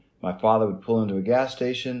My father would pull into a gas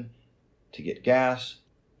station to get gas.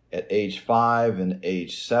 At age 5 and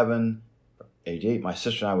age 7, age 8, my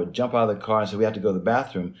sister and I would jump out of the car and say, we have to go to the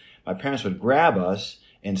bathroom. My parents would grab us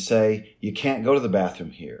and say, you can't go to the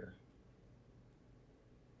bathroom here.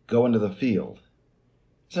 Go into the field.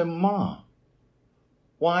 I said, Mom,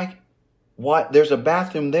 why? There's a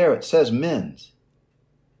bathroom there. It says men's.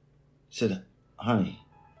 I said, honey,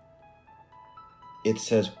 it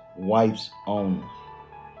says whites only.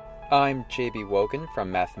 I'm J.B. Wogan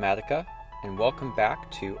from Mathematica, and welcome back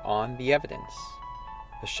to On the Evidence,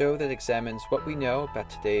 a show that examines what we know about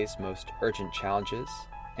today's most urgent challenges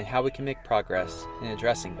and how we can make progress in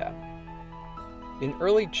addressing them. In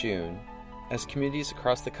early June, as communities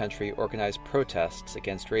across the country organized protests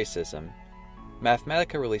against racism,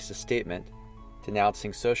 Mathematica released a statement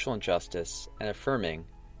denouncing social injustice and affirming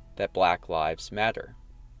that Black Lives Matter.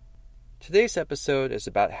 Today's episode is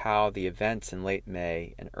about how the events in late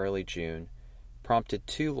May and early June prompted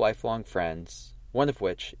two lifelong friends, one of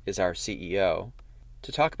which is our CEO,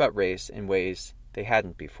 to talk about race in ways they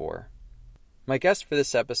hadn't before. My guests for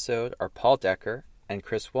this episode are Paul Decker and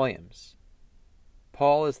Chris Williams.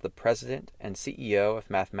 Paul is the president and CEO of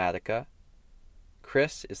Mathematica.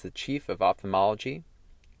 Chris is the chief of ophthalmology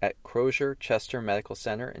at Crozer Chester Medical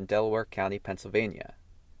Center in Delaware County, Pennsylvania.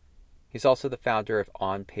 He's also the founder of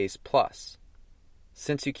On Pace Plus.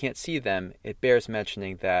 Since you can't see them, it bears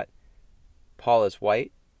mentioning that Paul is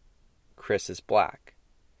white, Chris is black.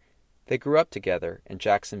 They grew up together in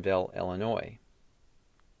Jacksonville, Illinois.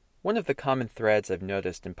 One of the common threads I've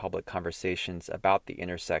noticed in public conversations about the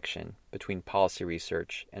intersection between policy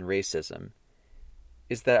research and racism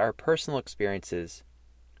is that our personal experiences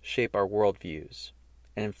shape our worldviews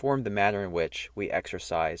and inform the manner in which we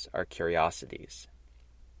exercise our curiosities.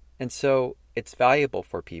 And so, it's valuable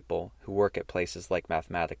for people who work at places like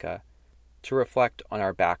Mathematica to reflect on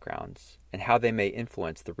our backgrounds and how they may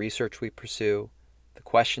influence the research we pursue, the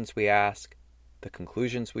questions we ask, the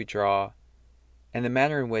conclusions we draw, and the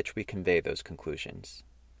manner in which we convey those conclusions.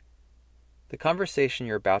 The conversation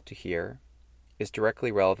you're about to hear is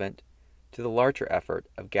directly relevant to the larger effort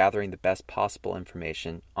of gathering the best possible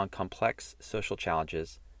information on complex social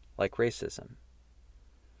challenges like racism.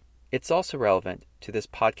 It's also relevant to this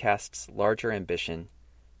podcast's larger ambition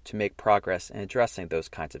to make progress in addressing those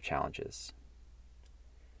kinds of challenges.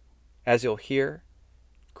 As you'll hear,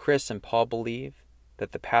 Chris and Paul believe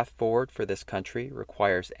that the path forward for this country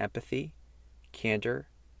requires empathy, candor,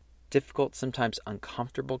 difficult, sometimes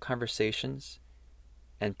uncomfortable conversations,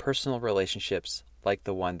 and personal relationships like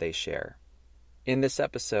the one they share. In this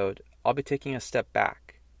episode, I'll be taking a step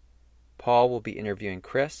back. Paul will be interviewing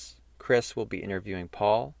Chris. Chris will be interviewing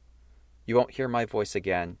Paul. You won't hear my voice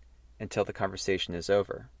again until the conversation is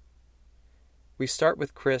over. We start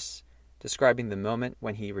with Chris describing the moment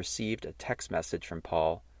when he received a text message from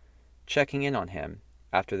Paul, checking in on him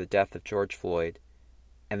after the death of George Floyd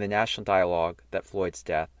and the national dialogue that Floyd's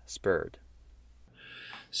death spurred.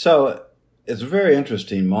 So it's a very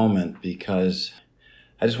interesting moment because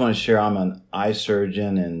I just want to share I'm an eye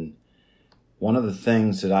surgeon, and one of the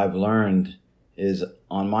things that I've learned is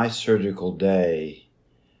on my surgical day,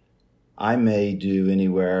 I may do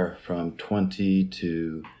anywhere from 20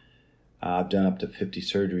 to I've done up to 50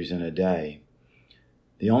 surgeries in a day.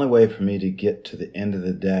 The only way for me to get to the end of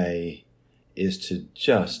the day is to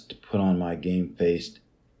just put on my game face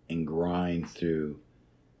and grind through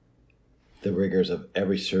the rigors of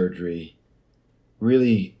every surgery,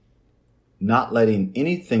 really not letting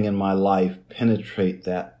anything in my life penetrate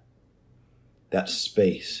that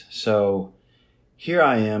space. So here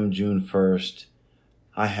I am, June 1st.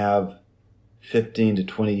 I have 15 to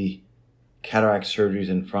 20 cataract surgeries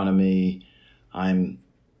in front of me. I'm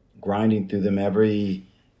grinding through them every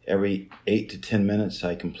 8 to 10 minutes.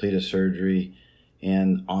 I complete a surgery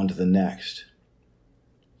and on to the next.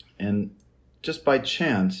 And just by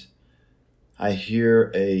chance, I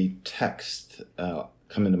hear a text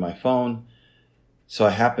come into my phone. So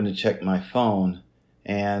I happen to check my phone,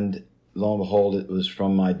 and lo and behold, it was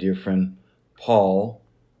from my dear friend Paul,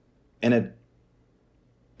 and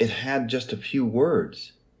it had just a few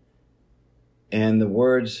words. And the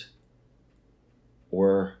words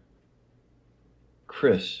were,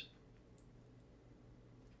 Chris,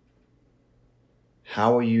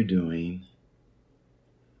 how are you doing?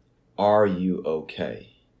 Are you okay?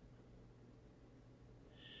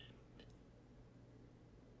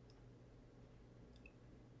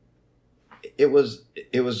 It was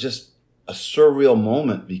just a surreal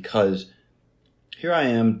moment because here I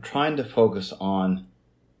am trying to focus on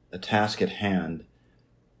the task at hand.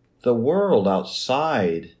 The world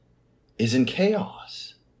outside is in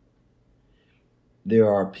chaos.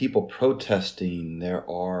 there are people protesting.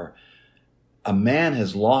 A man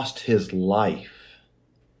has lost his life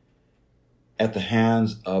at the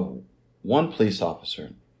hands of one police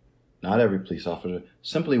officer, not every police officer,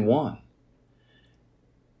 simply one.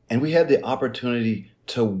 And we had the opportunity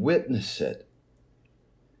to witness it.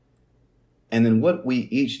 And then what we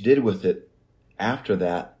each did with it after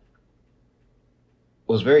that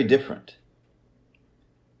was very different.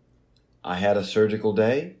 I had a surgical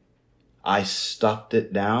day. I stuffed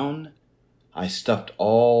it down. I stuffed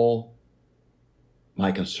all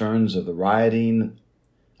my concerns of the rioting.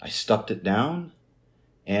 I stuffed it down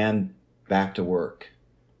and back to work.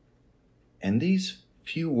 And these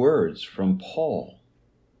few words from Paul.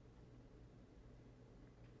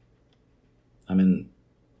 I'm in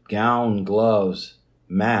gown, gloves,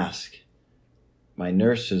 mask. My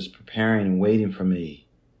nurses preparing and waiting for me.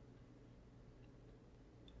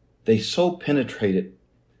 They so penetrated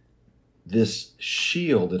this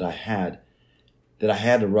shield that I had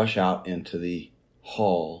to rush out into the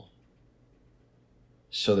hall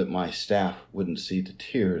so that my staff wouldn't see the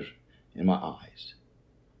tears in my eyes.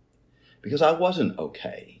 Because I wasn't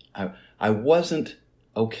okay. I wasn't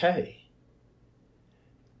okay.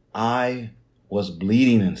 I was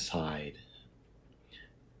bleeding inside.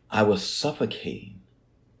 I was suffocating.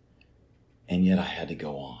 And yet I had to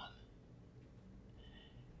go on.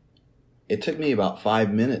 It took me about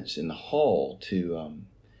 5 minutes in the hall to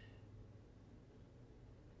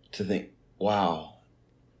think, wow,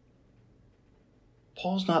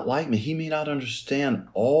 Paul's not like me. He may not understand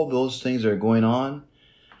all those things that are going on,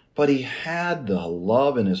 but he had the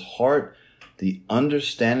love in his heart, the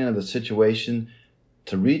understanding of the situation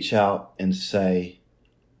to reach out and say,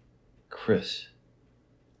 Chris,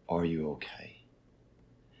 are you okay?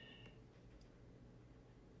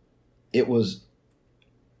 It was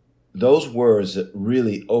those words that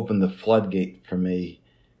really opened the floodgate for me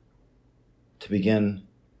to begin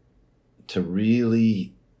to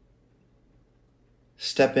really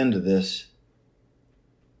step into this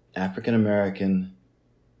African American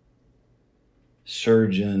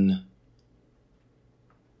surgeon,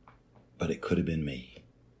 but it could have been me.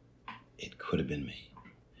 It could have been me.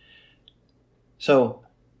 So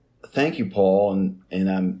thank you, Paul,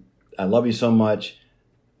 and I love you so much.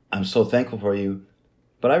 I'm so thankful for you.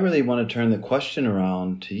 But I really want to turn the question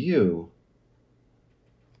around to you.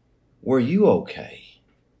 Were you okay?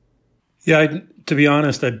 Yeah, to be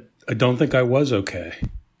honest, I don't think I was okay.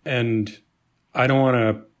 And I don't want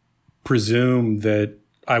to presume that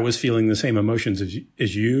I was feeling the same emotions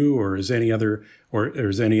as you or as any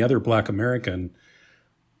other Black American.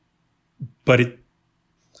 But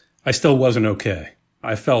I still wasn't okay.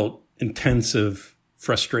 I felt intensive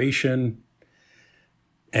frustration,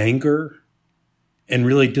 anger, and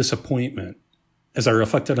really disappointment as I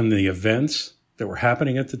reflected on the events that were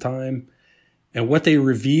happening at the time and what they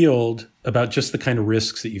revealed about just the kind of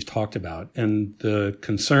risks that you've talked about and the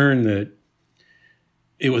concern that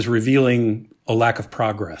it was revealing a lack of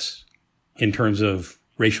progress in terms of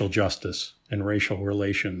racial justice and racial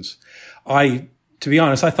relations. To be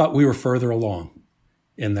honest, I thought we were further along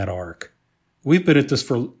in that arc. We've been at this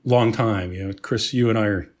for a long time. You know, Chris, you and I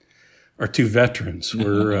are two veterans.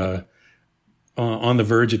 We're on the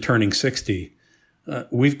verge of turning 60.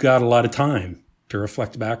 We've got a lot of time to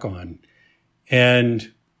reflect back on.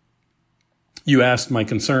 And you asked my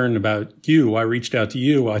concern about you. I reached out to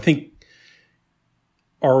you. I think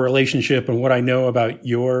our relationship and what I know about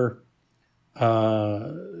your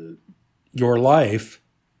life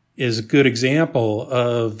is a good example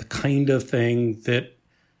of the kind of thing that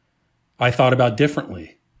I thought about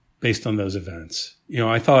differently based on those events. You know,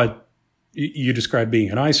 I thought you described being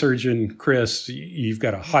an eye surgeon, Chris. You've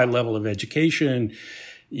got a high level of education.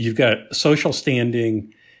 You've got social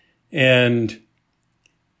standing. And,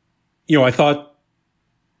 you know, I thought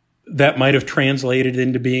that might have translated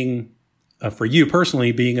into being, for you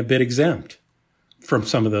personally, being a bit exempt from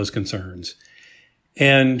some of those concerns.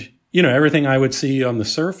 And, you know, everything I would see on the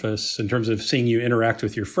surface in terms of seeing you interact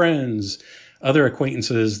with your friends, other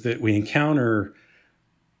acquaintances that we encounter,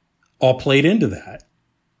 all played into that.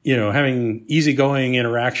 You know, having easygoing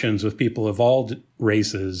interactions with people of all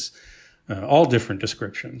races, all different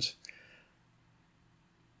descriptions.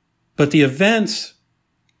 But the events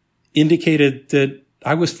indicated that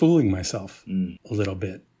I was fooling myself a little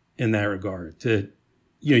bit in that regard. That,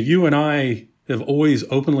 you know, you and I have always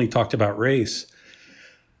openly talked about race,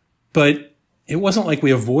 but it wasn't like we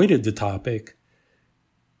avoided the topic,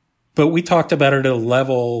 but we talked about it at a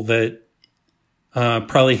level that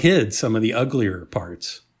probably hid some of the uglier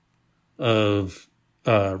parts of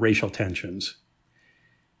racial tensions.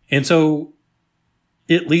 And so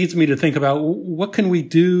it leads me to think about what can we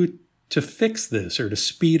do to fix this or to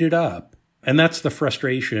speed it up? And that's the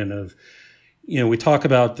frustration of, we talk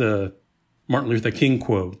about the Martin Luther King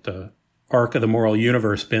quote, the arc of the moral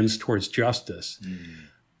universe bends towards justice.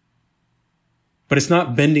 But it's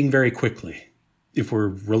not bending very quickly if we're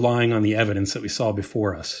relying on the evidence that we saw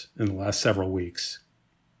before us in the last several weeks.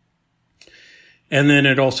 And then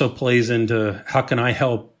it also plays into how can I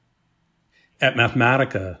help at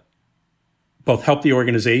Mathematica both help the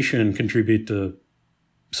organization contribute to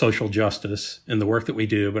social justice in the work that we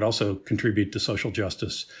do, but also contribute to social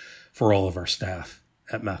justice for all of our staff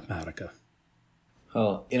at Mathematica.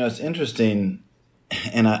 Well, it's interesting,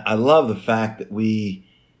 and I love the fact that we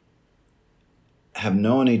have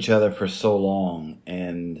known each other for so long.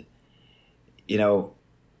 And,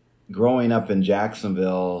 growing up in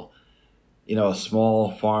Jacksonville, a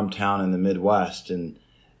small farm town in the Midwest, and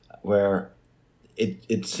where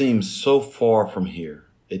it seems so far from here.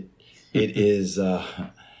 It is,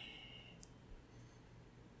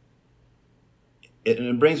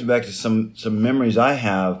 it brings me back to some memories I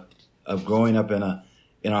have of growing up in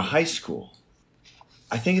our high school.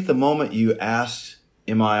 I think at the moment you asked,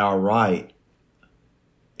 am I all right?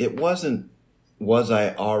 It wasn't, was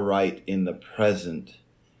I all right in the present?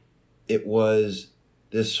 It was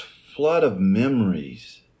this flood of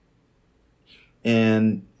memories.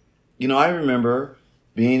 And, I remember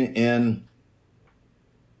being in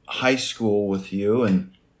high school with you,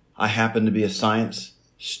 and I happened to be a science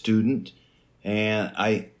student, and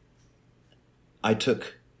I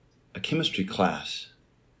took a chemistry class.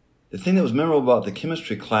 The thing that was memorable about the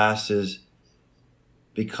chemistry class is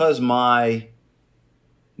because my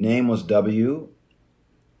name was W,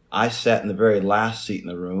 I sat in the very last seat in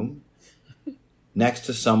the room next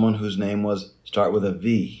to someone whose name was start with a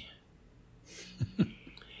V.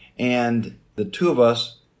 And the two of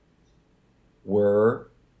us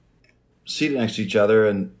were seated next to each other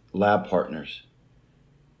and lab partners.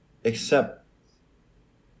 Except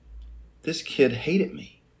this kid hated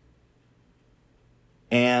me.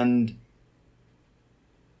 And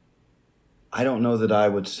I don't know that I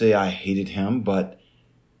would say I hated him, but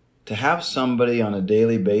to have somebody on a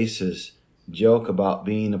daily basis joke about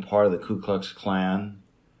being a part of the Ku Klux Klan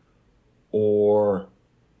or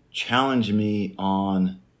challenge me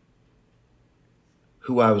on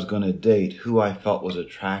who I was going to date, who I felt was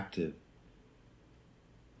attractive,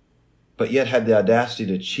 but yet had the audacity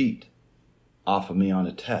to cheat off of me on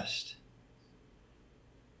a test.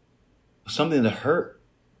 Something that hurt,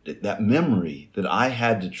 that memory that I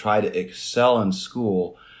had to try to excel in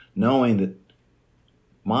school, knowing that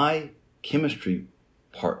my chemistry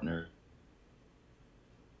partner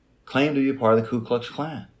claimed to be a part of the Ku Klux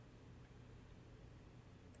Klan.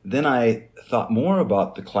 Then I thought more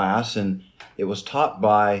about the class, and it was taught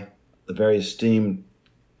by a very esteemed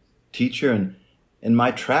teacher and my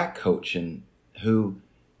track coach, and who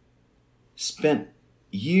spent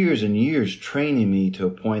years and years training me to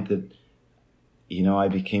a point that, I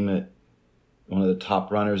became one of the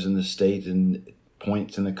top runners in the state and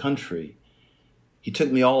points in the country. He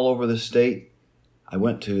took me all over the state. I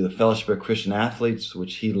went to the Fellowship of Christian Athletes,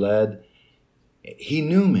 which he led. He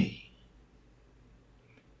knew me.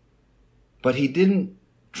 But he didn't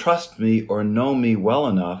trust me or know me well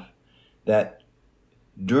enough that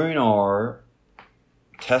during our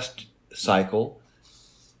test cycle,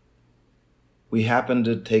 we happened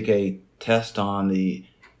to take a test on the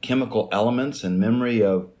chemical elements and memory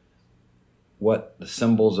of what the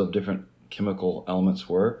symbols of different chemical elements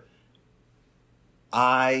were.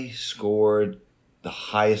 I scored the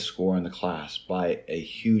highest score in the class by a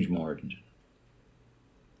huge margin.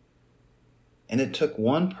 And it took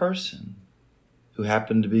one person who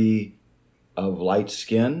happened to be of light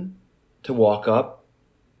skin to walk up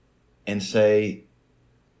and say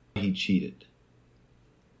he cheated.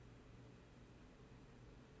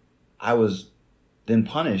 I was then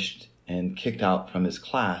punished and kicked out from his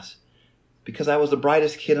class because I was the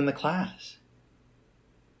brightest kid in the class.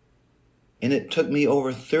 And it took me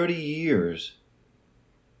over 30 years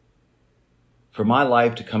for my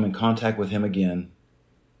life to come in contact with him again,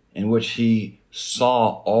 in which he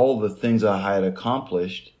saw all the things I had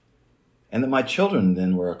accomplished and that my children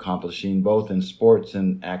then were accomplishing, both in sports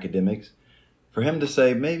and academics, for him to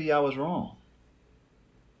say, maybe I was wrong.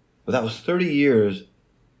 But that was 30 years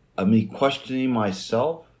of me questioning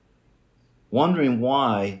myself, wondering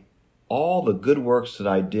why all the good works that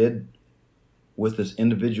I did with this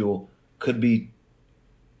individual could be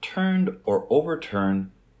turned or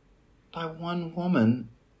overturned by one woman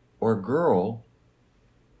or girl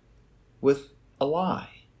with a lie.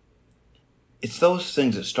 It's those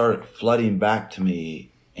things that started flooding back to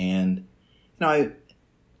me. And,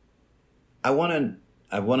 I want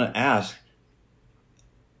to ask,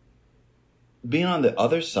 being on the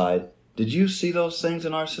other side, did you see those things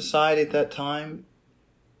in our society at that time?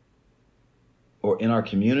 Or in our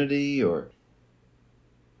community? Or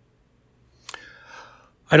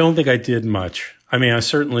I don't think I did much. I mean, I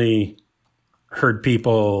certainly heard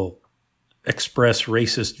people express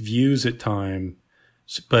racist views at times,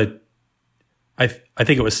 but I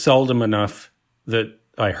think it was seldom enough that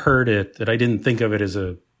I heard it that I didn't think of it as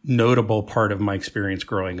a notable part of my experience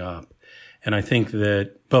growing up. And I think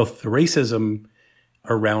that both the racism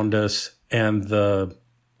around us and the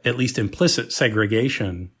at least implicit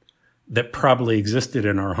segregation that probably existed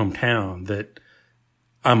in our hometown that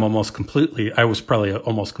I was probably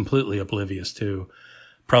almost completely oblivious to,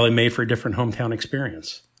 probably made for a different hometown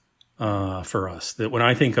experience for us. That when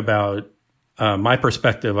I think about my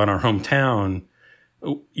perspective on our hometown,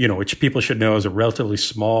 which people should know is a relatively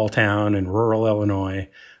small town in rural Illinois,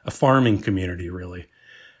 a farming community, really.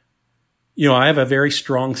 I have a very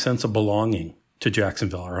strong sense of belonging to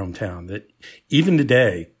Jacksonville, our hometown, that even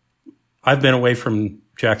today, I've been away from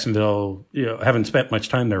Jacksonville, haven't spent much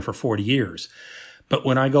time there for 40 years. But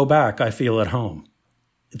when I go back, I feel at home.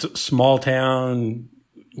 It's a small town.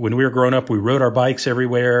 When we were growing up, we rode our bikes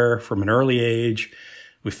everywhere from an early age.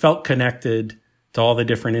 We felt connected to all the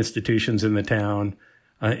different institutions in the town.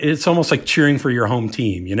 It's almost like cheering for your home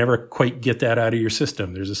team. You never quite get that out of your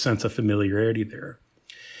system. There's a sense of familiarity there.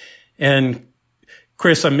 And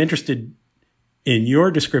Chris, I'm interested in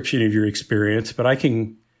your description of your experience, but I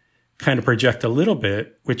can kind of project a little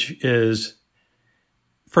bit, which is,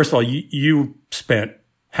 first of all, you spent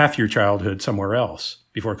half your childhood somewhere else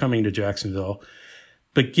before coming to Jacksonville.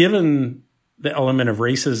 But given the element of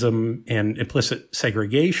racism and implicit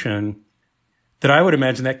segregation, that I would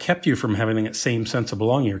imagine that kept you from having that same sense of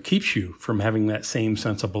belonging, or keeps you from having that same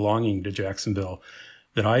sense of belonging to Jacksonville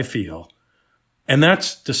that I feel. And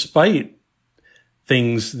that's despite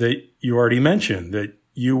things that you already mentioned, that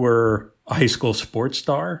you were a high school sports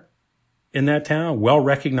star in that town, well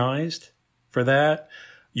recognized for that.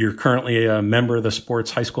 You're currently a member of the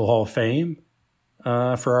Sports High School Hall of Fame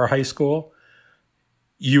for our high school.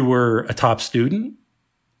 You were a top student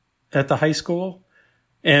at the high school.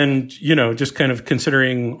 And, just kind of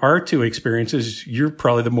considering our two experiences, you're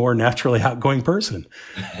probably the more naturally outgoing person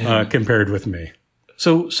compared with me.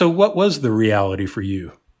 So what was the reality for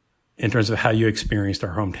you in terms of how you experienced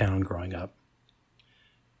our hometown growing up?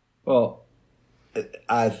 Well,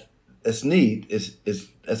 it's neat.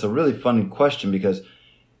 It's a really funny question because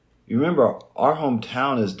you remember our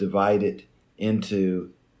hometown is divided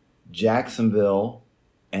into Jacksonville,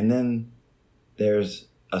 and then there's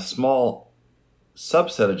a small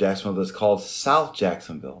subset of Jacksonville that's called South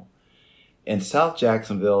Jacksonville. And South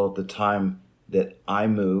Jacksonville, at the time that I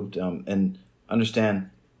moved, and understand,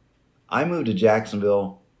 I moved to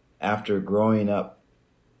Jacksonville after growing up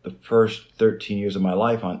the first 13 years of my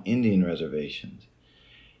life on Indian reservations.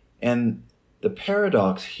 And the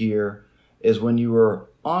paradox here is when you were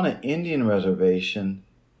on an Indian reservation,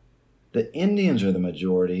 the Indians are the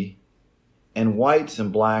majority and whites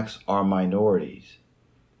and blacks are minorities.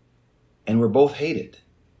 And we're both hated.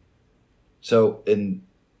 So in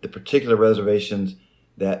the particular reservations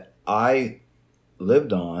that I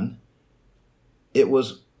lived on, it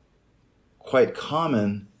was quite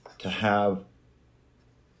common to have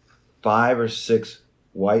 5 or 6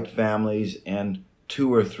 white families and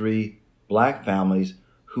 2 or 3 black families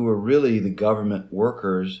who were really the government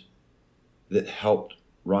workers that helped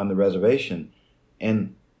run the reservation.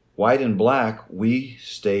 And white and black, we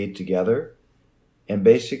stayed together. And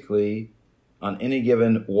basically, on any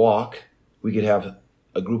given walk, we could have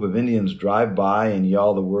a group of Indians drive by and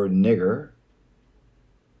yell the word nigger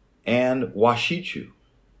and washichu.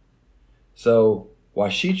 So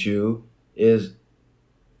washichu is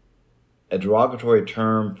a derogatory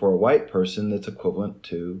term for a white person that's equivalent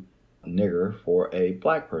to nigger for a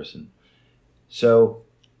black person. So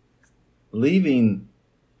leaving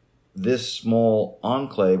this small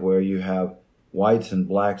enclave where you have whites and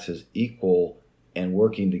blacks as equal and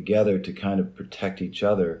working together to kind of protect each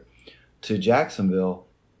other to Jacksonville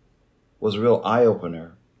was a real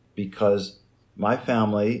eye-opener, because my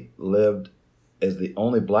family lived as the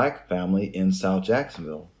only black family in South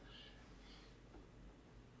Jacksonville.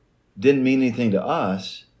 Didn't mean anything to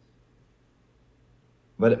us,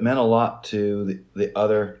 but it meant a lot to the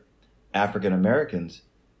other African Americans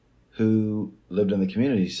who lived in the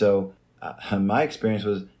community. So my experience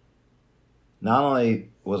was, not only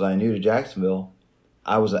was I new to Jacksonville,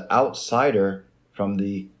 I was an outsider from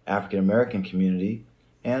the African American community,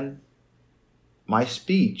 and my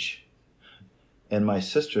speech and my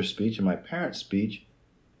sister's speech and my parents' speech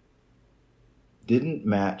didn't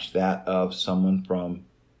match that of someone from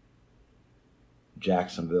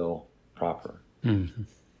Jacksonville proper. Mm-hmm.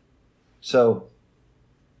 So,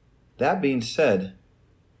 that being said,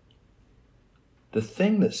 the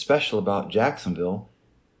thing that's special about Jacksonville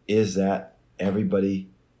is that everybody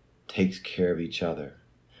takes care of each other.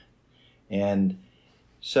 And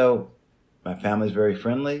so, my family's very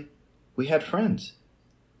friendly. We had friends,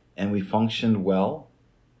 and we functioned well.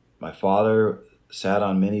 My father sat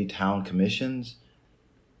on many town commissions.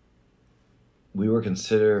 We were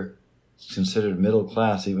considered middle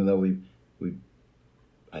class, even though we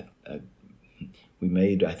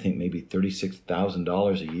made, I think, maybe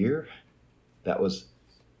 $36,000 a year. That was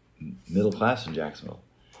middle class in Jacksonville.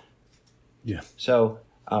 Yeah. So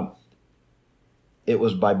it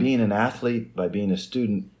was by being an athlete, by being a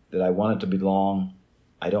student, that I wanted to belong.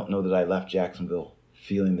 I don't know that I left Jacksonville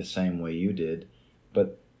feeling the same way you did,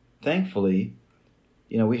 but thankfully,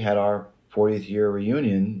 we had our 40th year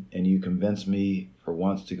reunion, and you convinced me for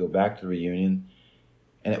once to go back to the reunion.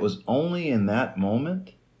 And it was only in that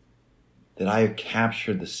moment that I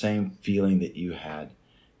captured the same feeling that you had.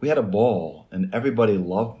 We had a ball, and everybody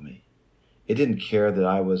loved me. It didn't care that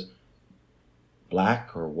I was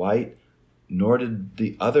black or white, nor did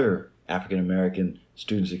the other African American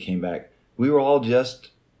students that came back. We were all just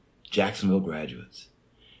Jacksonville graduates.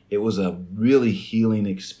 It was a really healing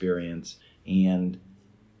experience, and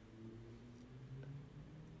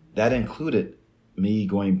that included me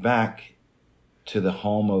going back to the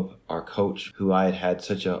home of our coach, who I had had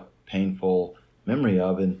such a painful memory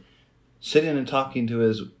of, and sitting and talking to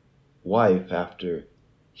his wife after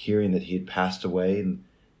hearing that he had passed away in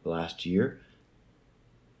the last year,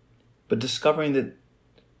 but discovering that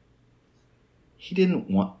he didn't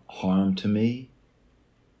want harm to me.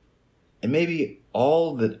 And maybe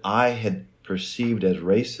all that I had perceived as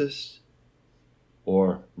racist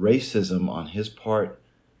or racism on his part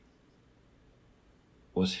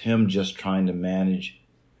was him just trying to manage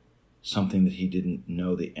something that he didn't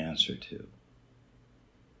know the answer to.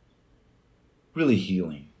 Really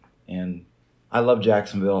healing. And I love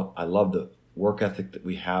Jacksonville. I love the work ethic that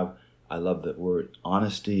we have. I love the word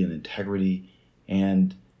honesty and integrity.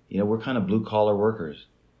 And, we're kind of blue collar workers.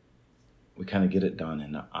 We kind of get it done.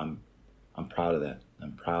 And I'm proud of that.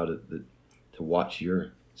 I'm proud to watch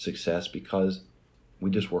your success because we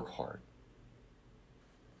just work hard.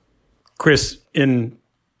 Chris, in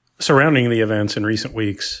surrounding the events in recent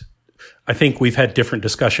weeks, I think we've had different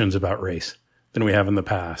discussions about race than we have in the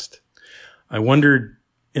past. I wondered,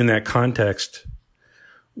 in that context,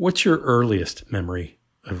 what's your earliest memory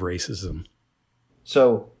of racism?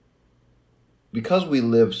 So, because we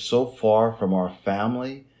live so far from our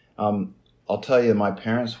family, I'll tell you, my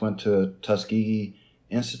parents went to Tuskegee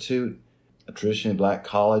Institute, a traditionally black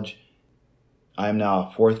college. I am now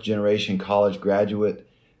a fourth generation college graduate.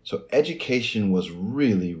 So education was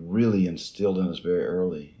really, really instilled in us very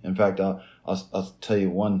early. In fact, I'll tell you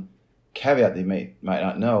one caveat that you might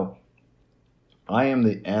not know. I am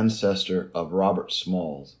the ancestor of Robert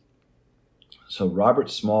Smalls. So Robert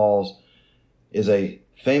Smalls is a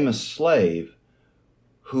famous slave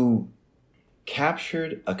who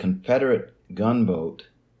captured a Confederate gunboat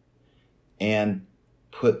and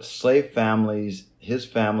put slave families, his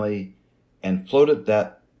family, and floated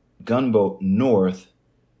that gunboat north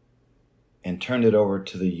and turned it over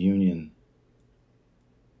to the Union.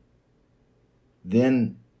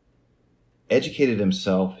 Then educated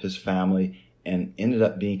himself, his family, and ended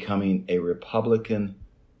up becoming a Republican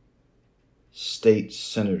state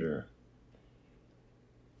senator.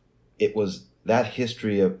 It was that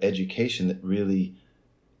history of education that really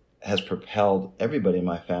has propelled everybody in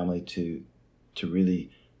my family to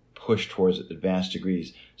really push towards advanced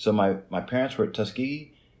degrees. So my parents were at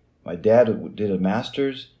Tuskegee. My dad did a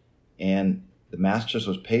master's, and the master's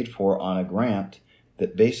was paid for on a grant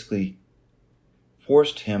that basically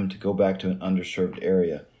forced him to go back to an underserved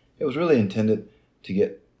area. It was really intended to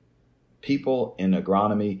get people in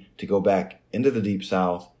agronomy to go back into the Deep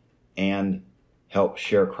South and help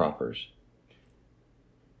sharecroppers.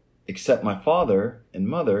 Except my father and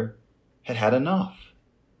mother had had enough.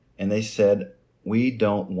 And they said, we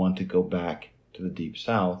don't want to go back to the Deep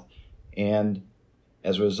South. And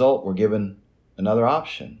as a result, we're given another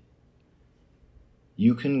option.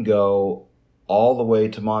 You can go all the way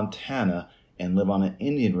to Montana and live on an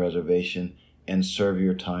Indian reservation and serve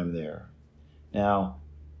your time there. Now,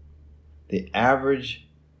 the average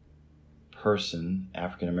person,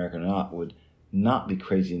 African American or not, would not be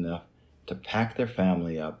crazy enough to pack their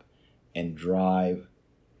family up and drive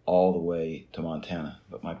all the way to Montana.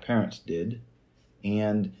 But my parents did.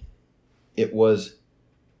 And it was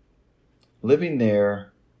living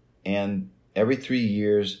there and every 3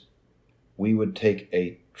 years, we would take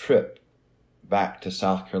a trip back to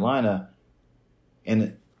South Carolina.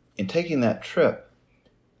 And in taking that trip,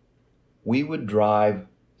 we would drive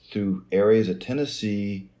through areas of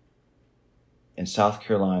Tennessee and South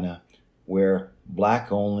Carolina where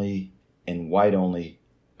black only and white only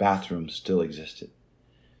bathrooms still existed.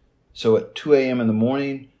 So at 2 a.m. in the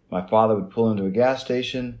morning, my father would pull into a gas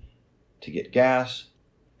station to get gas.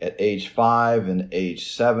 At age 5 and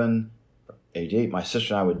age 7, age 8, my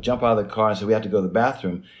sister and I would jump out of the car and say we have to go to the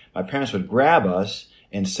bathroom. My parents would grab us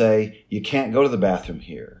and say, you can't go to the bathroom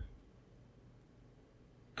here.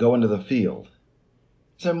 Go into the field.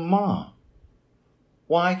 I said, Mom,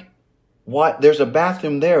 why? There's a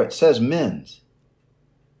bathroom there. It says men's.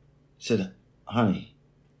 I said, honey,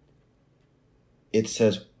 it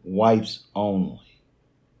says whites only.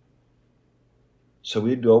 So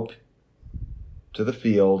we'd go to the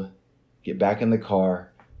field, get back in the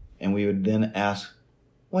car, and we would then ask,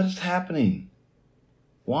 what is happening?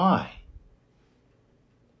 Why?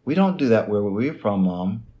 We don't do that where we're from,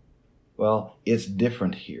 Mom. Well, it's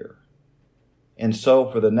different here. And so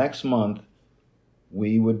for the next month,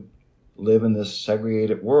 we would live in this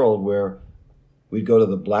segregated world where we'd go to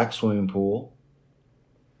the black swimming pool,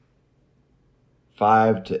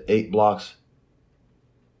 5 to 8 blocks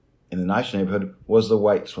in the nice neighborhood was the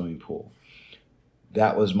white swimming pool.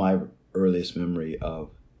 That was my earliest memory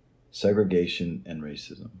of segregation and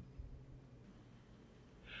racism.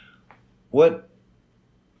 What,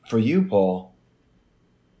 for you, Paul,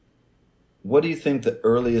 what do you think the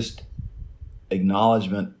earliest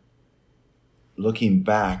acknowledgement looking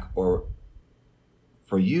back or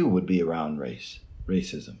for you would be around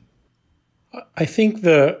racism? I think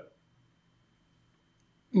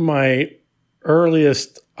my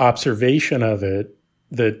earliest observation of it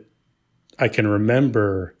that I can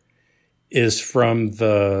remember is from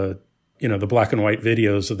the black and white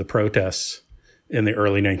videos of the protests in the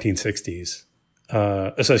early 1960s,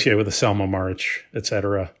 associated with the Selma March, et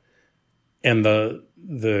cetera, and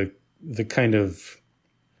the kind of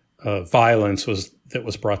violence that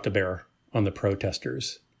was brought to bear on the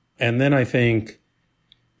protesters. And then I think,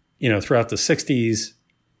 throughout the 60s,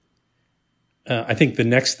 I think the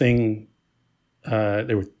next thing,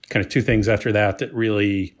 there were kind of two things after that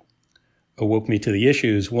really awoke me to the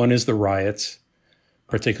issues. One is the riots,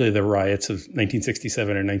 particularly the riots of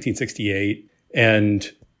 1967 and 1968,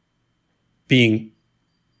 and being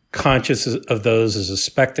conscious of those as a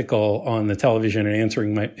spectacle on the television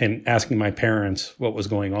and asking my parents what was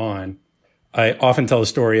going on. I often tell a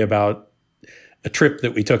story about a trip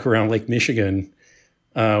that we took around Lake Michigan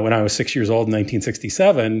when I was 6 years old in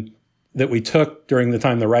 1967 that we took during the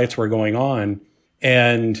time the riots were going on.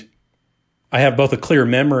 And I have both a clear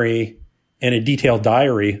memory and a detailed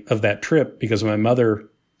diary of that trip because my mother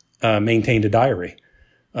maintained a diary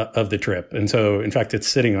of the trip. And so, in fact, it's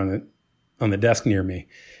sitting on the desk near me.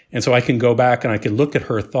 And so I can go back and I can look at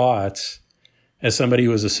her thoughts as somebody who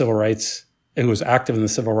was who was active in the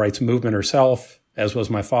civil rights movement herself, as was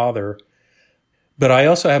my father. But I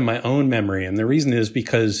also have my own memory. And the reason is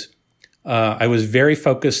because I was very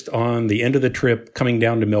focused on the end of the trip coming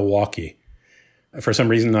down to Milwaukee. For some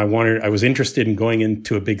reason, I was interested in going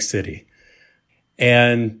into a big city.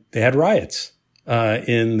 And they had riots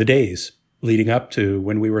in the days leading up to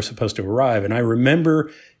when we were supposed to arrive. And I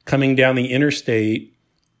remember coming down the interstate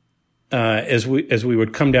as we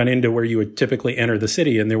would come down into where you would typically enter the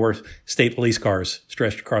city, and there were state police cars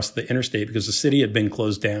stretched across the interstate because the city had been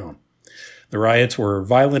closed down. The riots were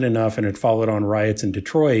violent enough and had followed on riots in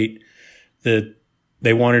Detroit that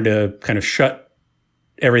they wanted to kind of shut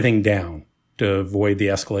everything down to avoid the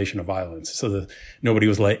escalation of violence. So nobody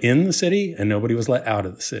was let in the city and nobody was let out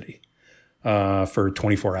of the city for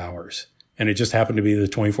 24 hours. And it just happened to be the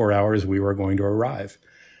 24 hours we were going to arrive.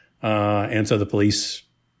 And so the police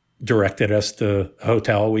directed us to a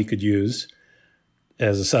hotel we could use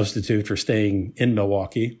as a substitute for staying in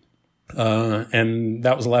Milwaukee. And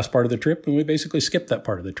that was the last part of the trip, and we basically skipped that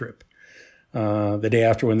part of the trip. The day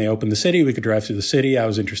after, when they opened the city, we could drive through the city. I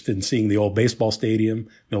was interested in seeing the old baseball stadium.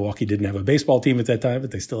 Milwaukee didn't have a baseball team at that time,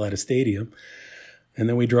 but they still had a stadium. And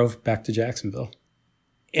then we drove back to Jacksonville.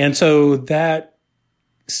 And so that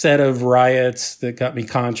set of riots that got me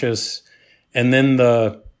conscious, and then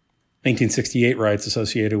the 1968 riots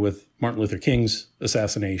associated with Martin Luther King's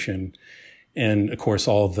assassination, and of course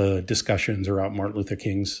all the discussions around Martin Luther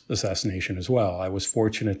King's assassination as well. I was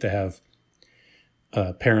fortunate to have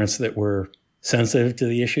parents that were sensitive to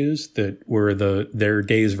the issues, that were their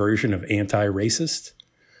day's version of anti-racist,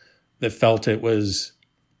 that felt it was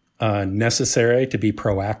necessary to be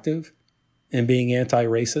proactive in being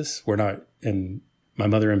anti-racist. We're not, and My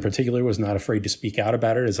mother in particular was not afraid to speak out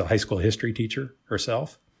about it as a high school history teacher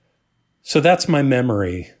herself. So that's my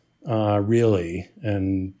memory, really.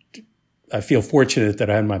 And I feel fortunate that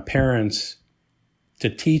I had my parents to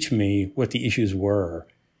teach me what the issues were,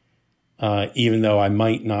 even though I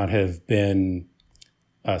might not have been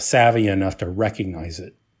savvy enough to recognize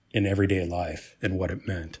it in everyday life and what it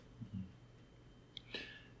meant.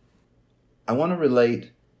 I want to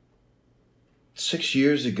relate. 6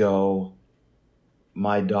 years ago,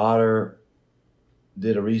 my daughter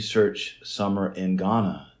did a research summer in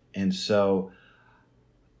Ghana. And so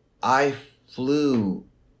I flew,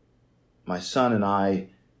 my son and I,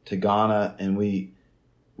 to Ghana, and we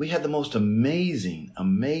had the most amazing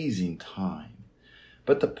time.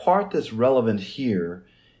 But the part that's relevant here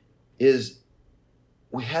is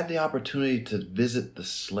we had the opportunity to visit the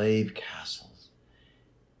slave castles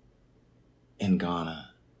in Ghana.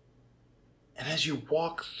 And as you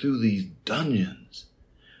walk through these dungeons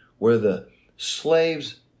where the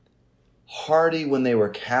slaves, hardy when they were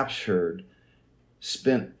captured,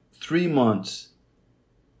 spent 3 months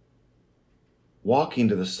walking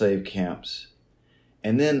to the slave camps,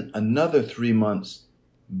 and then another 3 months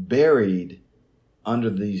buried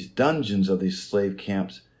under these dungeons of these slave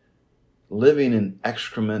camps, living in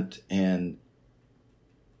excrement and,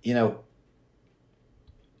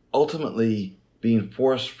 ultimately being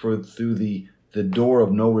forced through the door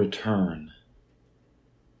of no return.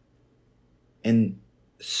 And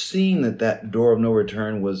seeing that door of no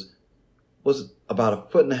return was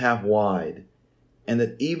about 1.5 feet wide, and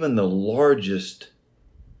that even the largest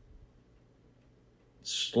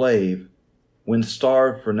slave, when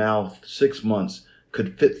starved for now 6 months,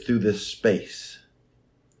 could fit through this space.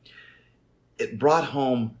 It brought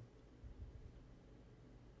home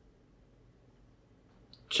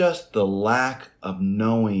just the lack of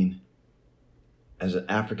knowing as an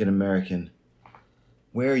African American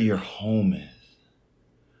where your home is.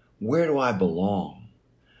 Where do I belong?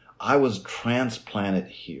 I was transplanted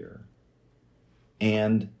here,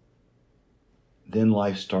 and then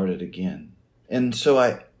life started again. And so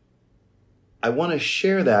I want to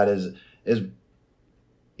share that as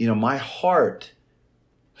my heart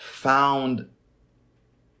found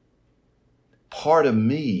part of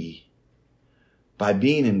me by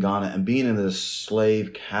being in Ghana and being in this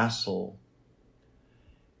slave castle,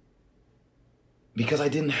 because I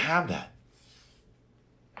didn't have that.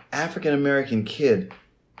 African American kid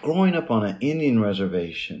growing up on an Indian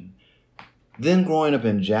reservation, then growing up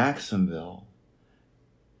in Jacksonville.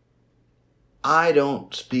 I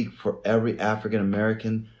don't speak for every African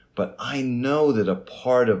American, but I know that a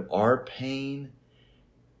part of our pain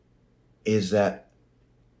is that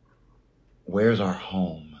where's our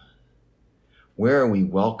home? Where are we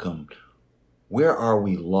welcomed? Where are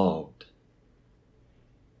we loved?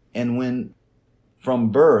 And when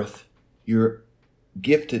from birth you're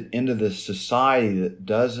gifted into this society that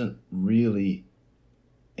doesn't really,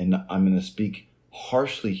 and I'm going to speak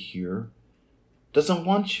harshly here, doesn't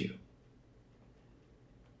want you.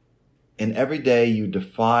 And every day you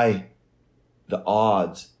defy the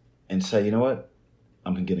odds and say, you know what?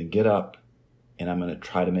 I'm going to get up and I'm going to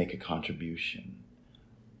try to make a contribution.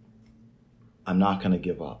 I'm not going to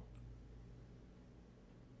give up.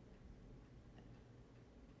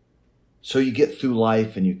 So you get through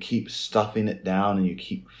life and you keep stuffing it down and you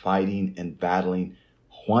keep fighting and battling,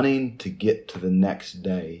 wanting to get to the next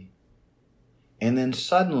day. And then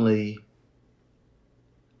suddenly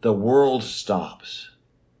the world stops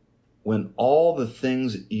when all the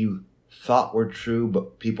things that you thought were true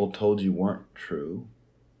but people told you weren't true,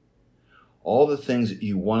 all the things that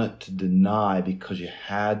you wanted to deny because you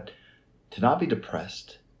had to not be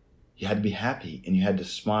depressed, you had to be happy and you had to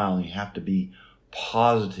smile and you have to be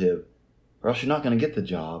positive, or else you're not going to get the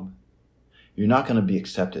job. You're not going to be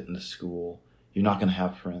accepted in the school. You're not going to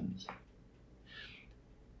have friends.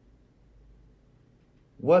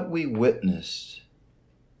 What we witnessed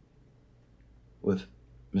with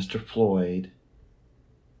Mr. Floyd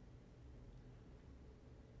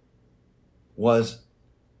was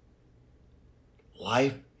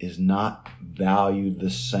life is not valued the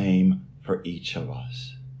same for each of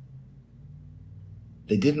us.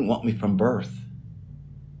 They didn't want me from birth.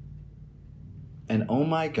 And oh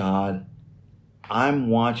my God, I'm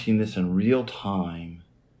watching this in real time.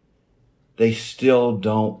 They still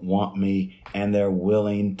don't want me and they're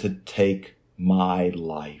willing to take my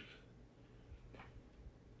life.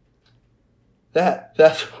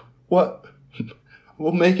 That's what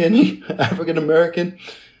will make any African American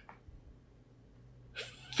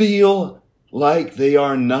feel like they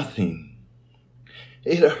are nothing.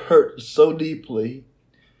 It hurts so deeply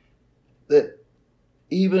that,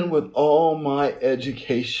 even with all my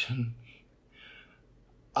education,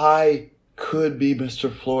 I could be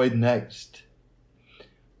Mr. Floyd next.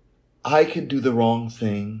 I could do the wrong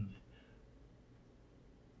thing.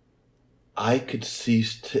 I could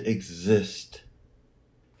cease to exist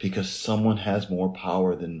because someone has more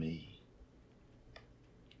power than me.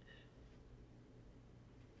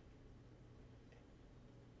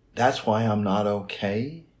 That's why I'm not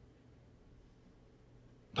okay.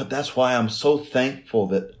 But that's why I'm so thankful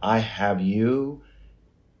that I have you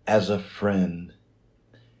as a friend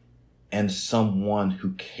and someone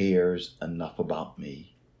who cares enough about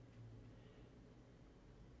me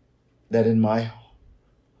that in my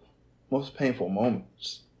most painful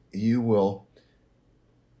moments, you will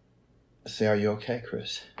say, "Are you okay,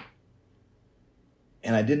 Chris?"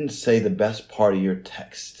 And I didn't say the best part of your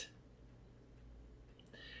text.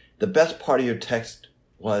 The best part of your text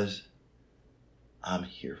was, "I'm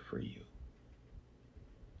here for you.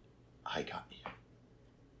 I got you."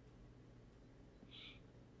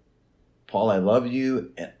 Paul, I love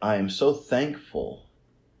you, and I am so thankful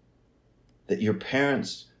that your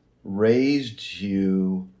parents raised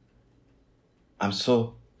you. I'm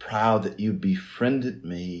so proud that you befriended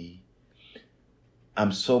me.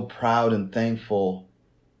 I'm so proud and thankful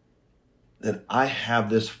that I have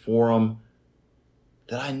this forum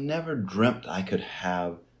that I never dreamt I could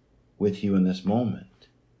have with you in this moment.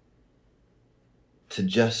 To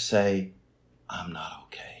just say, "I'm not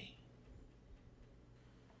okay."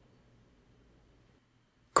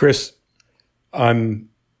 Chris, I'm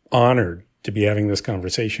honored to be having this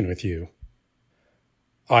conversation with you.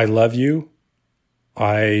 I love you.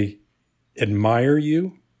 I admire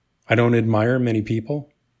you. I don't admire many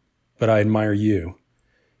people, but I admire you.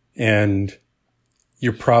 And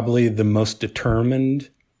you're probably the most determined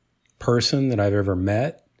person that I've ever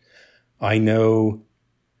met. I know,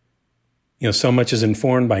 so much is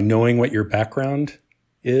informed by knowing what your background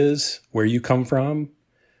is, where you come from,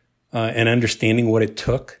 and understanding what it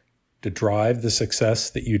took to drive the success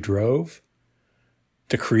that you drove,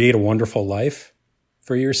 to create a wonderful life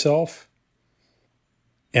for yourself.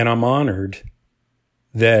 And I'm honored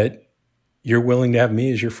that you're willing to have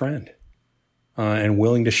me as your friend, and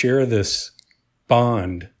willing to share this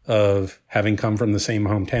bond of having come from the same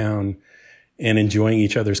hometown and enjoying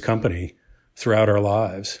each other's company throughout our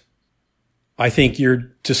lives. I think your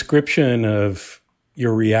description of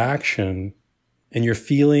your reaction and your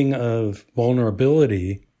feeling of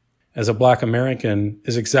vulnerability as a Black American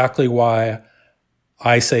is exactly why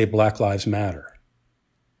I say Black Lives Matter.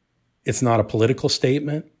 It's not a political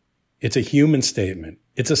statement. It's a human statement.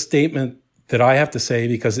 It's a statement that I have to say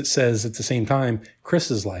because it says at the same time,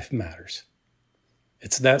 Chris's life matters.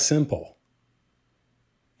 It's that simple.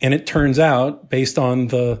 And it turns out, based on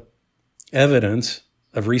the evidence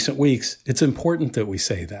of recent weeks, it's important that we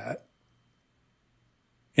say that.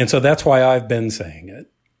 And so that's why I've been saying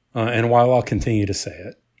it, and why I'll continue to say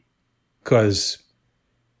it, because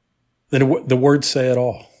the words say it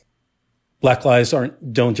all. Black lives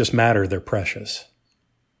don't just matter, they're precious.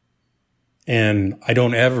 And I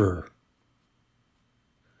don't ever,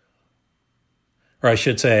 or I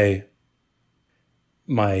should say,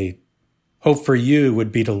 my hope for you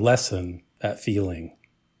would be to lessen that feeling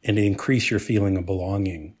and to increase your feeling of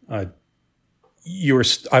belonging. I'm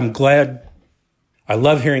glad, I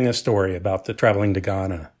love hearing a story about the traveling to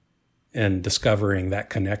Ghana and discovering that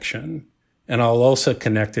connection. And I'll also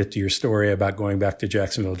connect it to your story about going back to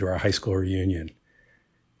Jacksonville to our high school reunion,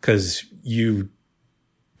 because you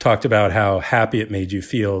talked about how happy it made you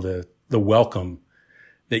feel, the welcome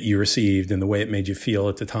that you received and the way it made you feel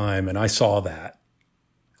at the time. And I saw that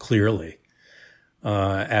clearly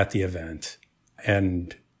at the event.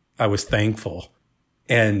 And I was thankful.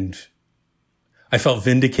 And I felt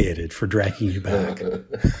vindicated for dragging you back.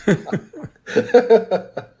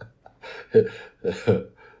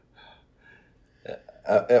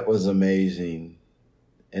 It was amazing.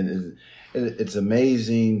 And it's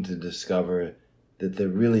amazing to discover that there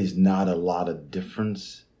really is not a lot of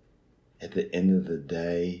difference at the end of the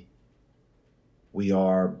day. We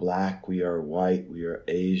are Black, we are white, we are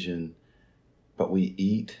Asian, but we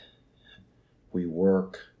eat, we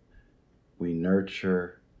work, we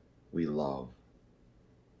nurture, we love.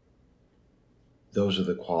 Those are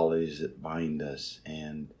the qualities that bind us.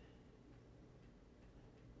 And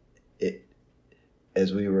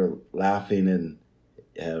as we were laughing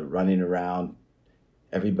and running around,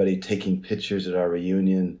 everybody taking pictures at our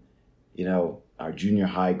reunion, our junior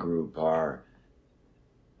high group, our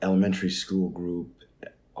elementary school group,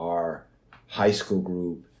 our high school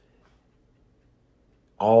group,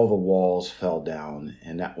 all the walls fell down.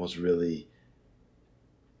 And that was really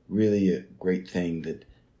really a great thing that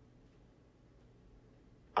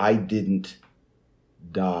I didn't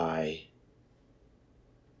die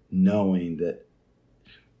knowing that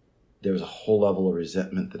there was a whole level of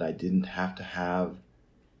resentment that I didn't have to have.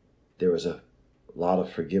 There was a lot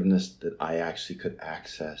of forgiveness that I actually could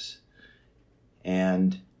access.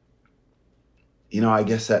 And, I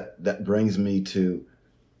guess that brings me to,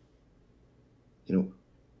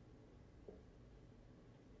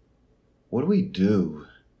 what do we do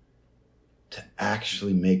to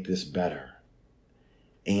actually make this better?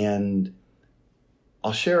 And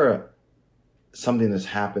I'll share something that's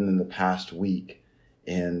happened in the past week.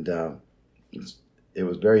 And it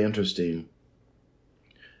was very interesting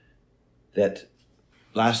that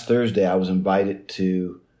last Thursday I was invited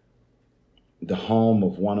to the home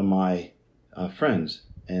of one of my friends.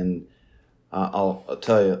 And I'll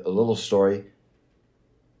tell you a little story.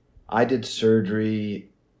 I did surgery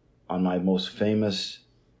on my most famous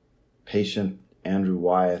patient, Andrew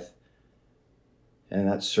Wyeth. And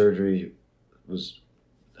that surgery was,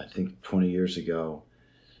 I think, 20 years ago.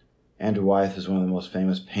 Andrew Wyeth is one of the most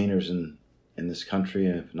famous painters in this country,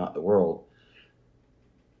 and if not the world.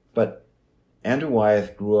 But Andrew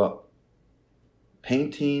Wyeth grew up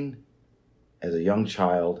painting as a young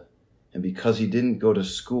child, and because he didn't go to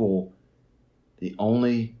school, the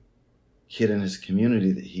only kid in his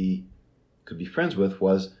community that he could be friends with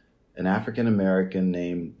was an African American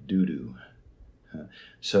named Dudu.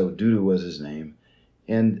 So Dudu was his name.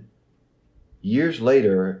 And years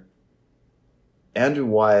later, Andrew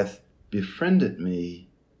Wyeth befriended me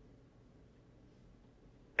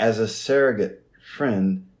as a surrogate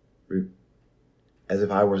friend, as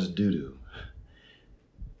if I was Dudu.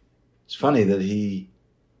 It's funny that he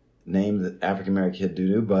named the African American kid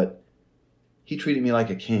Dudu, but he treated me like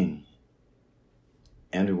a king.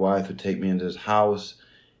 Andrew Wyeth would take me into his house,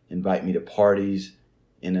 invite me to parties,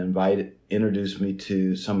 and introduce me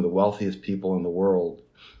to some of the wealthiest people in the world.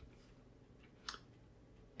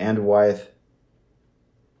 Andrew Wyeth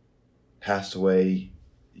passed away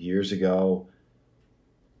years ago,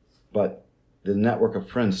 but the network of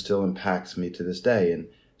friends still impacts me to this day. And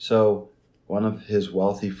so one of his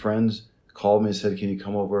wealthy friends called me and said, "Can you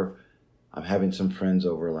come over? I'm having some friends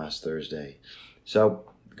over last Thursday."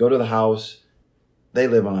 So go to the house. They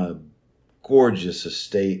live on a gorgeous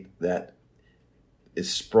estate that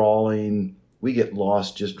is sprawling. We get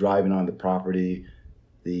lost just driving on the property.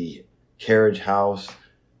 The carriage house,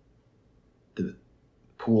 the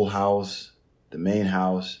pool house, the main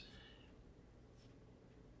house.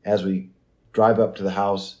 As we drive up to the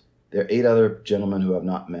house, there are 8 other gentlemen who have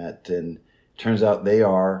not met, and it turns out they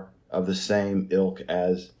are of the same ilk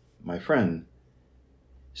as my friend.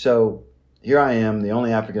 So here I am, the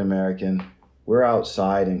only African American. We're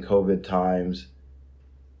outside in COVID times,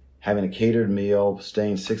 having a catered meal,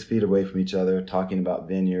 staying 6 feet away from each other, talking about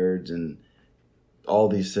vineyards and all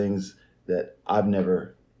these things that I've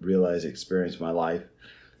never realized experienced in my life.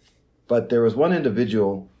 But there was one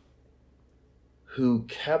individual who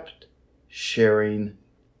kept sharing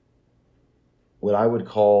what I would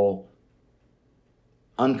call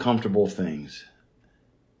uncomfortable things.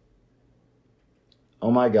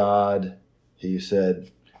 "Oh my God," he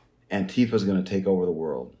said, "Antifa's going to take over the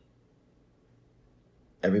world."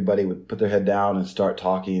 Everybody would put their head down and start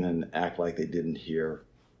talking and act like they didn't hear.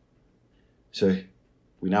 So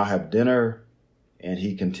we now have dinner, and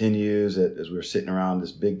he continues as we're sitting around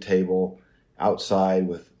this big table outside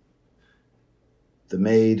with the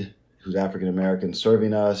maid, who's African American,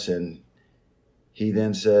 serving us. And he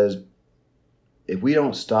then says, if we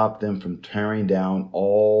don't stop them from tearing down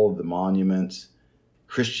all the monuments,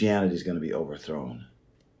 Christianity is going to be overthrown.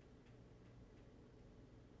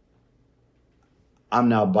 I'm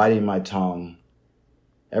now biting my tongue.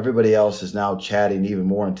 Everybody else is now chatting even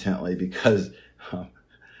more intently because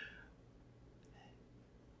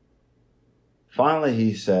finally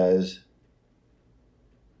he says,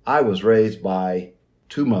 "I was raised by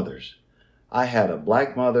 2 mothers. I had a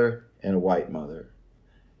black mother and a white mother.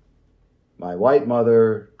 My white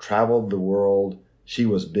mother traveled the world. She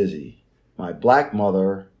was busy. My black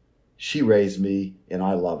mother, she raised me and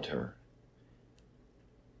I loved her."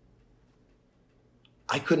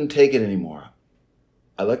 I couldn't take it anymore.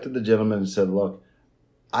 I looked at the gentleman and said, "Look,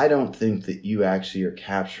 I don't think that you actually are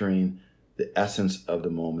capturing the essence of the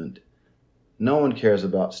moment. No one cares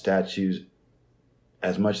about statues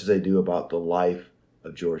as much as they do about the life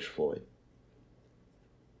of George Floyd.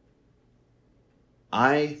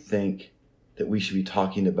 I think that we should be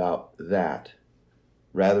talking about that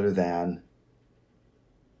rather than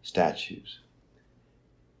statues."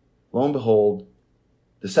 Lo and behold,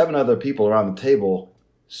 the 7 other people around the table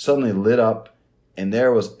suddenly lit up And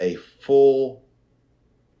there was a full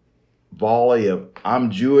volley of,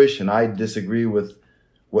 I'm Jewish and I disagree with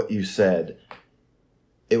what you said.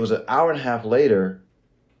 It was an hour and a half later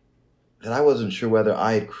that I wasn't sure whether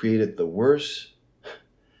I had created the worst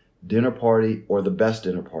dinner party or the best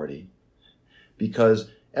dinner party,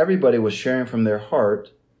 because everybody was sharing from their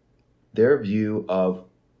heart their view of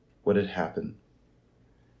what had happened.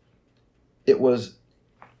 It was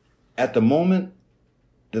at the moment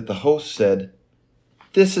that the host said,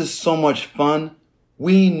 "This is so much fun.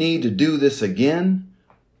 We need to do this again.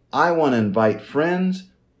 I want to invite friends.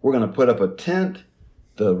 We're going to put up a tent.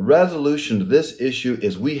 The resolution to this issue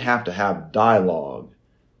is we have to have dialogue.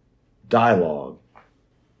 Dialogue."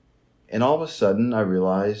 And all of a sudden I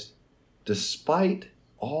realized, despite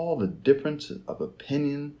all the difference of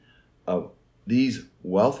opinion of these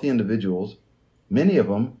wealthy individuals, many of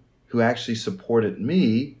them who actually supported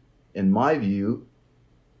me, in my view,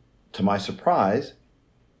 to my surprise,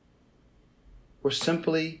 were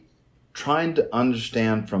simply trying to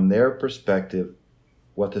understand from their perspective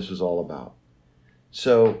what this was all about.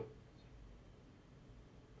 So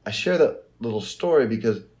I share that little story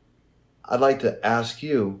because I'd like to ask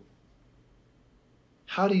you,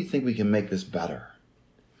 how do you think we can make this better?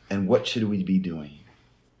 And what should we be doing?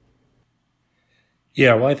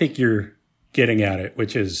 Yeah, well, I think you're getting at it,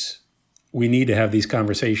 which is we need to have these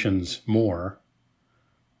conversations more.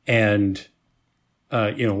 And,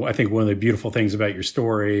 I think one of the beautiful things about your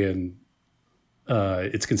story, and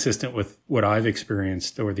it's consistent with what I've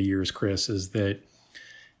experienced over the years, Chris, is that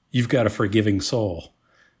you've got a forgiving soul.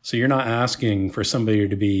 So you're not asking for somebody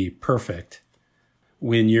to be perfect.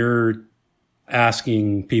 When you're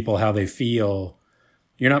asking people how they feel,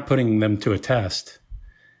 you're not putting them to a test.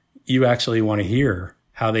 You actually want to hear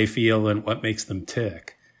how they feel and what makes them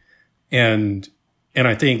tick. And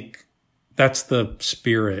I think that's the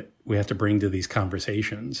spirit we have to bring to these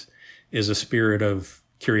conversations, is a spirit of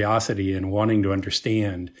curiosity and wanting to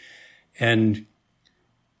understand, and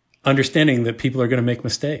understanding that people are going to make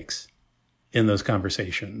mistakes in those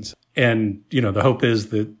conversations. And, the hope is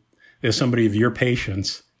that there's somebody of your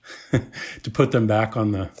patience to put them back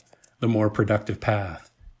on the more productive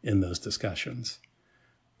path in those discussions.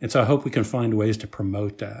 And so I hope we can find ways to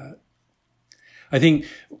promote that. I think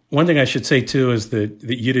one thing I should say too is that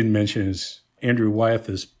you didn't mention is Andrew Wyeth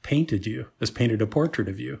has painted a portrait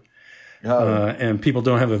of you. Oh. And people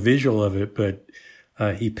don't have a visual of it, but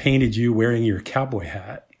he painted you wearing your cowboy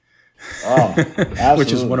hat. Oh, absolutely.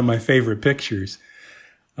 Which is one of my favorite pictures.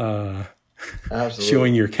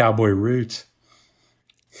 Showing your cowboy roots.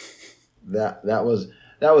 That was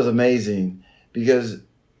amazing, because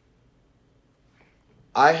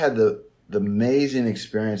I had the amazing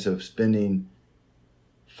experience of spending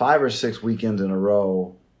 5 or 6 weekends in a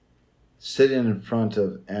row sitting in front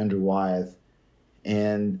of Andrew Wyeth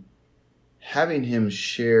and having him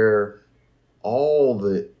share all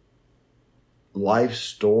the life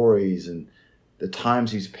stories and the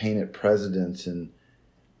times he's painted presidents, and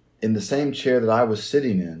in the same chair that I was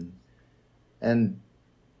sitting in. And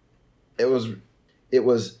it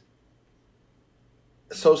was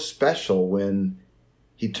so special when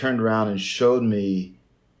he turned around and showed me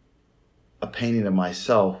a painting of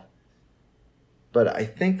myself. But I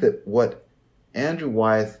think that what Andrew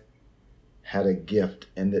Wyeth had a gift,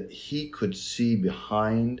 and that he could see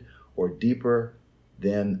behind or deeper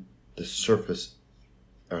than the surface,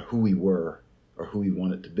 or who we were or who we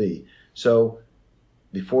wanted to be. So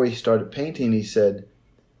before he started painting, he said,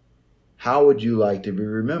 "How would you like to be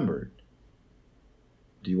remembered?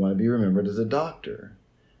 Do you want to be remembered as a doctor?"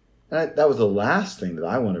 And that was the last thing that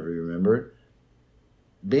I want to be remembered.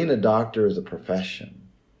 Being a doctor is a profession.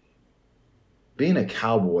 Being a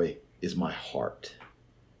cowboy is my heart.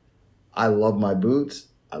 I love my boots.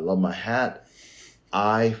 I love my hat.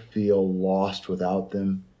 I feel lost without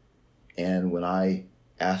them. And when I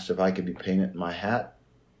asked if I could be painted in my hat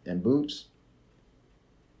and boots,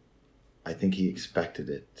 I think he expected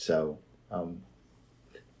it. So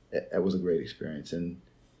it was a great experience. And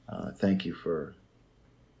thank you for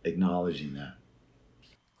acknowledging that.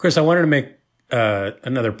 Chris, I wanted to make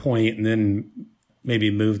another point and then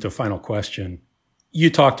maybe move to a final question. You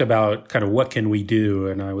talked about kind of what can we do,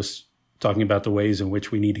 and I was talking about the ways in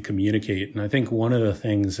which we need to communicate. And I think one of the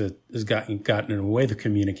things that has gotten in the way of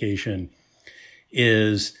communication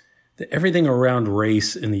is that everything around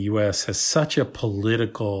race in the U.S. has such a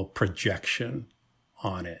political projection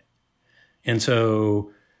on it. And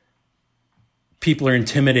so people are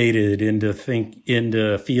intimidated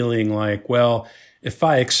into feeling like, well, if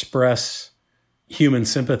I express human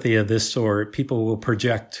sympathy of this sort, people will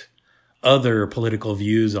project other political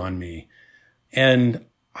views on me. And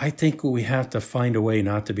I think we have to find a way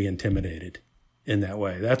not to be intimidated in that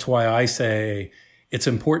way. That's why I say it's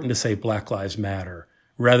important to say Black Lives Matter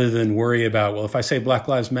rather than worry about, well, if I say Black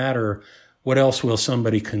Lives Matter, what else will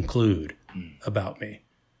somebody conclude about me?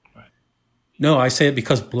 Right. No, I say it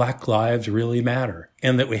because Black lives really matter,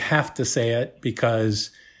 and that we have to say it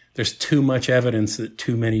because there's too much evidence that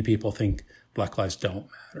too many people think Black lives don't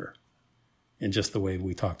matter in just the way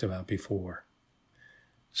we talked about before.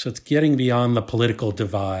 So it's getting beyond the political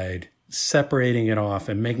divide, separating it off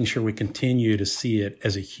and making sure we continue to see it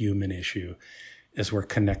as a human issue as we're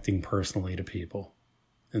connecting personally to people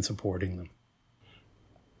and supporting them.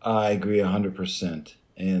 I agree 100%.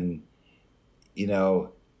 And, you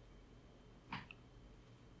know,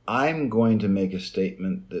 I'm going to make a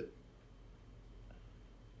statement that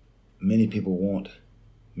many people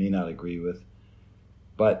may not agree with,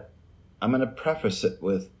 but I'm going to preface it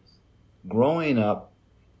with growing up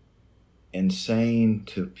and saying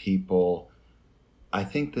to people, I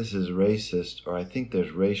think this is racist, or I think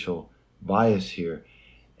there's racial bias here.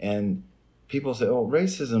 And people say, oh,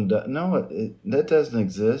 racism, that doesn't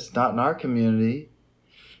exist, not in our community.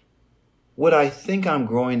 What I think I'm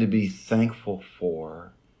going to be thankful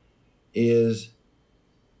for is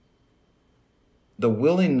the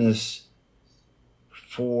willingness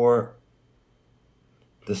for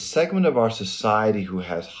the segment of our society who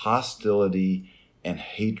has hostility and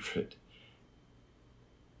hatred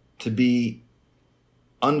to be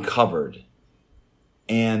uncovered,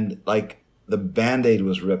 and like the Band-Aid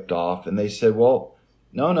was ripped off, and they said, well,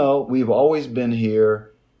 no, we've always been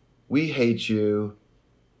here. We hate you.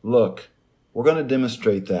 Look, we're going to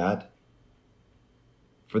demonstrate that.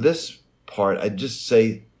 For this part, I just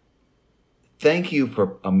say thank you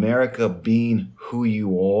for America being who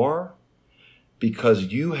you are, because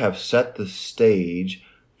you have set the stage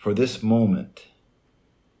for this moment.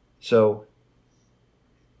 So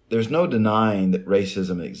there's no denying that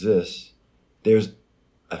racism exists. There's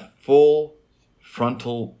a full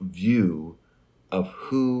frontal view of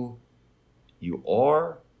who you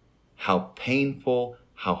are, how painful,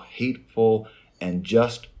 how hateful, and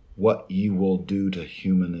just what you will do to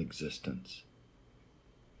human existence.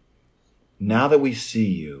 Now that we see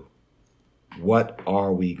you, what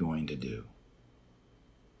are we going to do?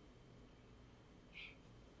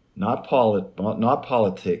 Not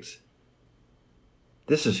politics.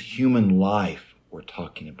 This is human life we're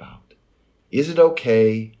talking about. Is it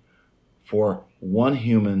okay for one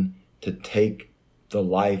human to take the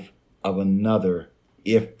life of another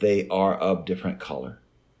if they are of different color?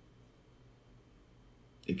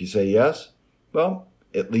 If you say yes, well,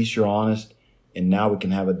 at least you're honest, and now we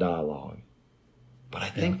can have a dialogue. But I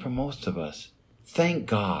think for most of us, thank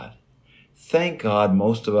God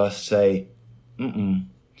most of us say,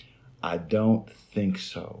 I don't think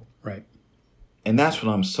so. Right. And that's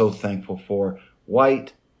what I'm so thankful for.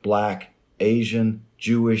 White, black, Asian,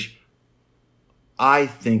 Jewish. I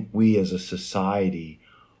think we as a society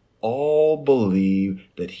all believe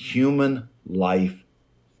that human life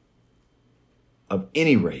of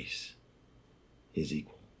any race is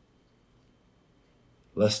equal.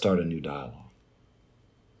 Let's start a new dialogue.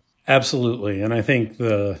 Absolutely. And I think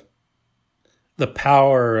the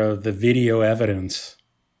power of the video evidence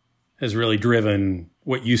has really driven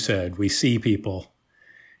what you said. We see people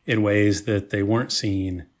in ways that they weren't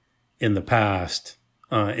seen in the past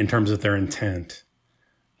in terms of their intent.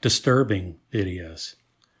 Disturbing videos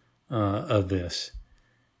of this.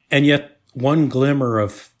 And yet one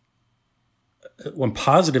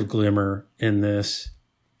positive glimmer in this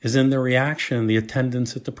is in the reaction, the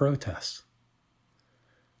attendance at the protests.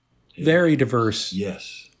 Very diverse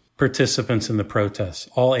participants in the protests,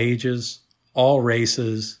 all ages, all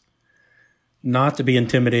races, not to be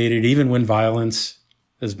intimidated, even when violence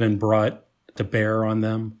has been brought to bear on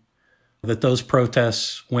them, that those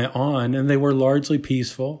protests went on and they were largely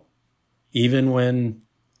peaceful, even when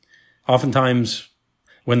oftentimes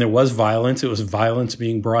when there was violence, it was violence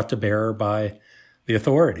being brought to bear by the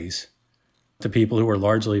authorities to people who were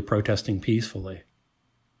largely protesting peacefully.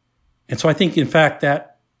 And so I think, in fact,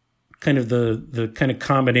 that kind of the kind of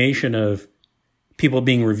combination of people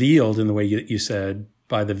being revealed in the way you said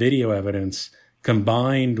by the video evidence,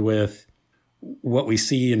 combined with what we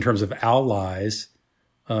see in terms of allies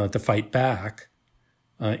to fight back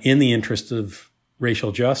in the interest of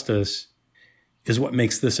racial justice, is what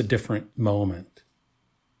makes this a different moment.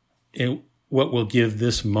 And what will give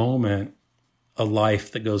this moment a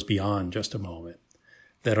life that goes beyond just a moment,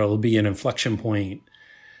 that it'll be an inflection point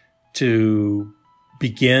to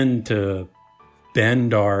begin to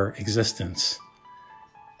bend our existence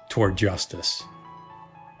toward justice.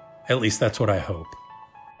 At least that's what I hope.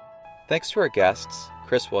 Thanks to our guests,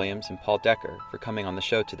 Chris Williams and Paul Decker, for coming on the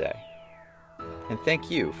show today. And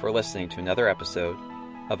thank you for listening to another episode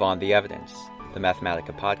of On the Evidence, the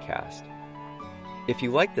Mathematica podcast. If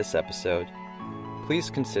you like this episode, please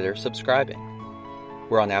consider subscribing.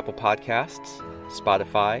 We're on Apple Podcasts,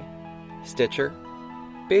 Spotify, Stitcher,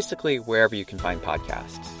 basically wherever you can find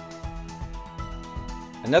podcasts.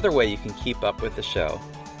 Another way you can keep up with the show,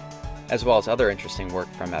 as well as other interesting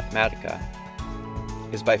work from Mathematica,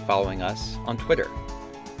 is by following us on Twitter.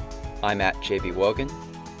 I'm at JB Wogan.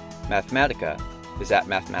 Mathematica is at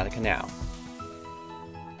Mathematica Now.